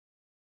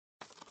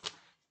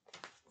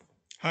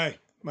Hi,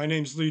 my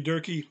name's Lee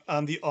Durkee.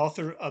 I'm the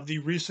author of the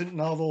recent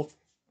novel,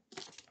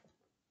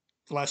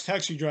 The Last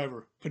Taxi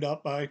Driver, put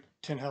out by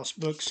Tin House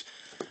Books.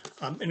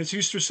 And it's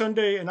Easter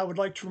Sunday, and I would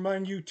like to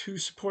remind you to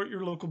support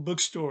your local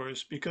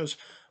bookstores because,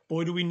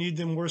 boy, do we need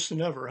them worse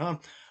than ever, huh?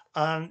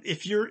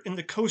 If you're in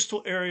the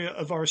coastal area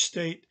of our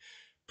state,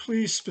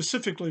 please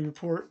specifically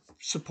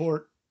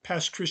support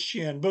Past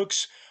Christian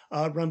Books,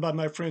 run by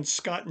my friends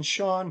Scott and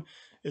Sean.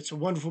 It's a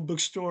wonderful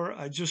bookstore.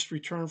 I just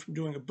returned from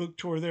doing a book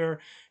tour there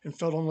and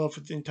fell in love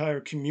with the entire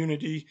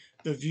community,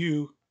 the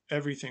view,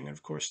 everything, and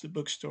of course the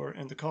bookstore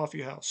and the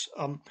coffee house.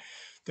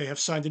 They have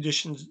signed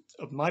editions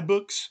of my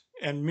books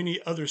and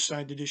many other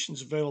signed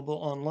editions available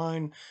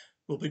online.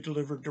 Will be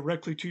delivered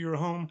directly to your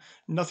home.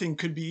 Nothing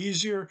could be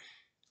easier.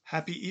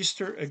 Happy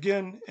Easter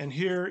again, and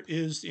here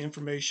is the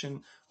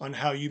information on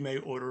how you may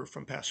order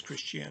from Past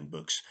Christian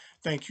Books.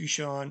 Thank you,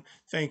 Sean.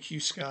 Thank you,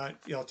 Scott.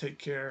 Y'all take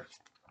care.